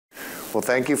Well,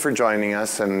 thank you for joining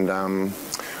us, and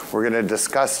we're going to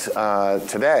discuss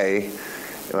today,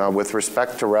 with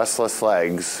respect to restless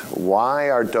legs, why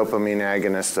are dopamine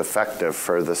agonists effective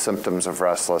for the symptoms of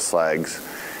restless legs,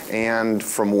 and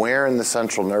from where in the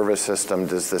central nervous system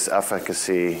does this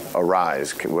efficacy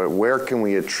arise? Where can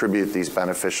we attribute these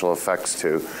beneficial effects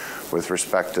to with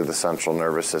respect to the central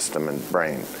nervous system and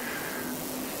brain?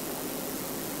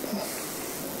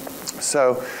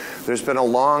 So there's been a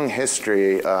long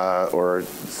history or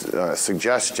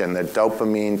suggestion that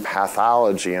dopamine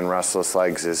pathology in restless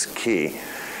legs is key.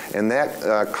 And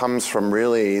that comes from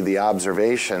really the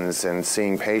observations and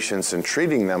seeing patients and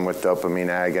treating them with dopamine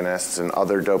agonists and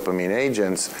other dopamine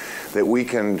agents that we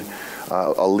can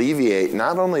alleviate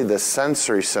not only the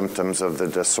sensory symptoms of the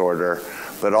disorder,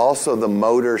 but also the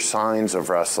motor signs of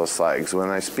restless legs. When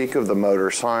I speak of the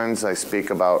motor signs, I speak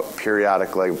about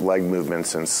periodic leg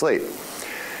movements in sleep.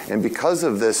 And because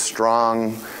of this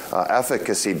strong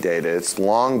efficacy data, it's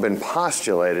long been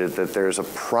postulated that there's a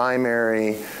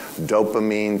primary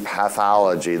dopamine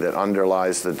pathology that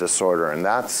underlies the disorder, and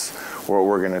that's what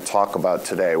we're going to talk about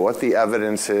today. What the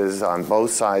evidence is on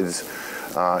both sides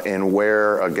and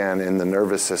where, again, in the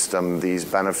nervous system these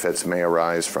benefits may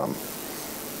arise from.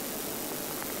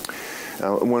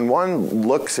 When one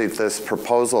looks at this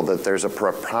proposal that there's a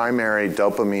primary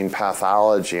dopamine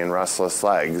pathology in restless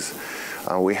legs,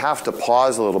 we have to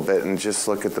pause a little bit and just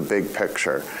look at the big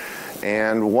picture.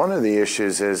 And one of the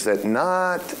issues is that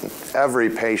not every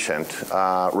patient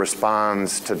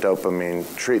responds to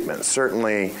dopamine treatment.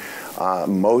 Certainly,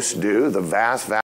 most do. The vast